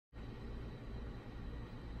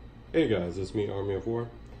Hey guys, it's me, Army of War.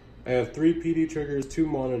 I have 3 PD triggers, 2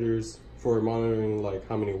 monitors for monitoring like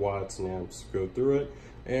how many watts and amps go through it,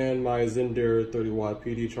 and my Zender 30-watt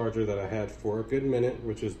PD charger that I had for a good minute,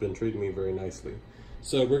 which has been treating me very nicely.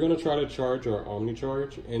 So we're gonna try to charge our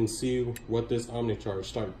OmniCharge and see what this OmniCharge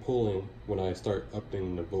start pulling when I start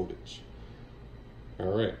upping the voltage.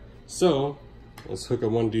 All right, so let's hook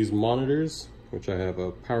up one of these monitors, which I have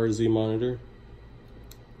a PowerZ monitor,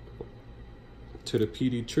 to the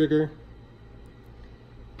PD trigger,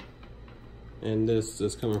 and this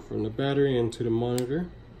is coming from the battery into the monitor.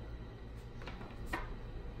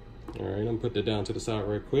 All right, I'm gonna put that down to the side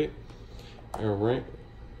right quick. All right,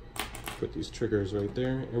 put these triggers right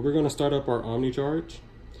there, and we're gonna start up our OmniCharge.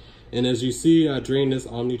 And as you see, I drained this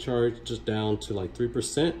OmniCharge just down to like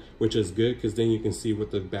 3%, which is good because then you can see what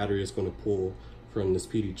the battery is going to pull from this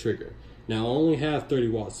PD trigger. Now I only have 30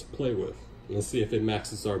 watts to play with. Let's see if it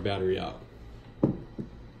maxes our battery out.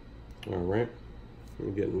 All right,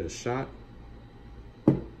 I'm getting this shot.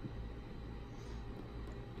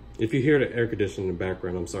 If you hear the air conditioning in the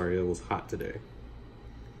background, I'm sorry, it was hot today.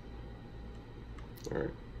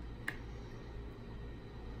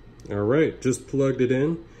 All right, just plugged it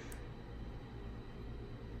in.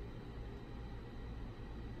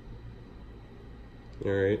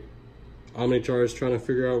 All right, OmniCharge trying to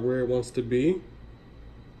figure out where it wants to be.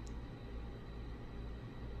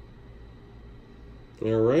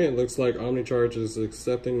 All right, it looks like OmniCharge is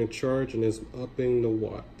accepting the charge and is upping the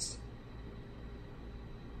watts.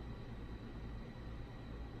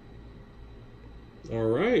 All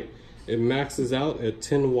right, it maxes out at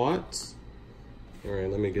 10 watts. All right,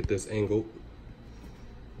 let me get this angled.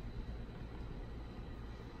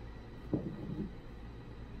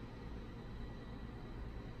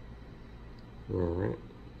 All right.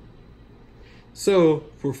 So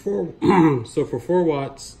for 4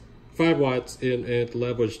 watts, 5 watts, it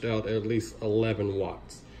leveraged out at least 11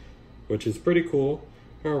 watts, which is pretty cool.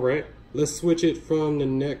 All right, let's switch it from the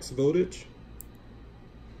next voltage,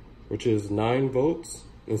 which is 9 volts,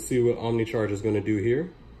 and see what OmniCharge is going to do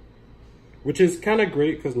here. Which is kind of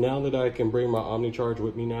great because now that I can bring my OmniCharge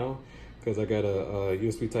with me now, because I got a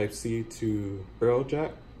USB Type-C to barrel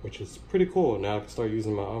jack, which is pretty cool. Now I can start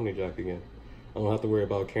using my Omni jack again. I don't have to worry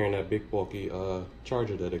about carrying that big bulky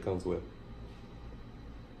charger that it comes with.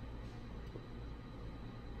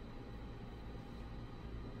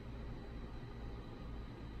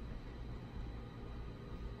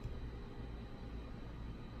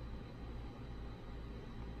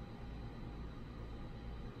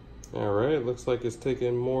 All right, looks like it's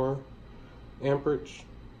taking more amperage.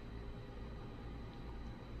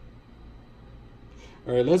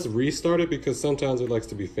 All right, let's restart it because sometimes it likes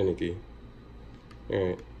to be finicky. All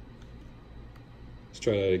right, let's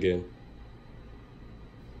try that again.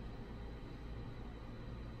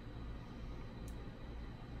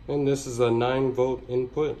 And this is a 9-volt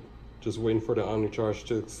input. Just waiting for the OmniCharge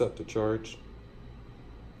to accept the charge.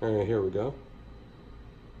 All right, here we go.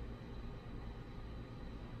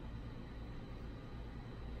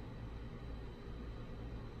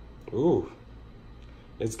 Ooh,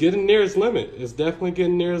 it's getting near its limit. It's definitely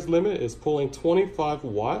getting near its limit. It's pulling 25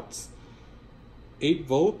 watts, 8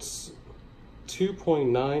 volts,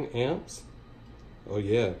 2.9 amps. Oh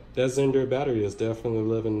yeah, that Zender battery is definitely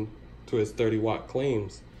living to its 30-watt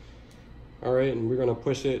claims. All right, and we're gonna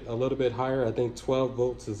push it a little bit higher. I think 12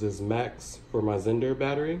 volts is its max for my Zender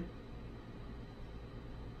battery.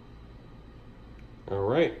 All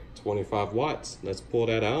right, 25 watts. Let's pull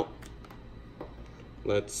that out.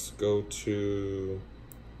 Let's go to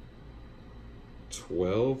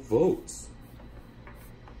 12 volts.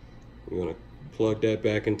 We're gonna plug that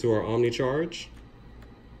back into our OmniCharge.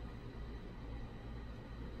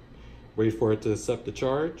 Wait for it to accept the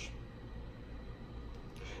charge.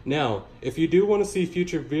 Now, if you do want to see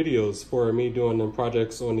future videos for me doing them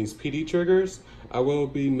projects on these PD triggers, I will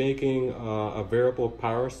be making a variable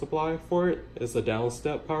power supply for it. It's a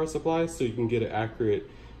downstep power supply, so you can get an accurate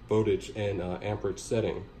voltage and amperage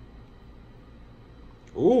setting.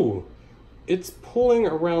 Ooh, it's pulling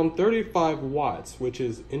around 35 watts, which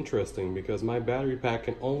is interesting because my battery pack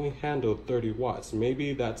can only handle 30 watts.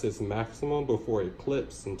 Maybe that's its maximum before it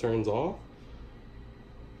clips and turns off.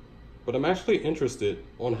 But I'm actually interested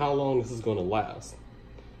on how long this is going to last.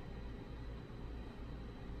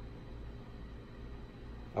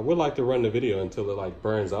 I would like to run the video until it like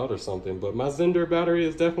burns out or something, but my Zender battery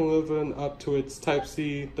is definitely living up to its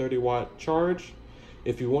Type-C 30-watt charge.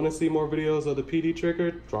 If you want to see more videos of the PD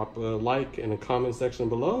trigger, drop a like in the comment section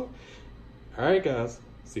below. All right, guys,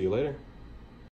 see you later.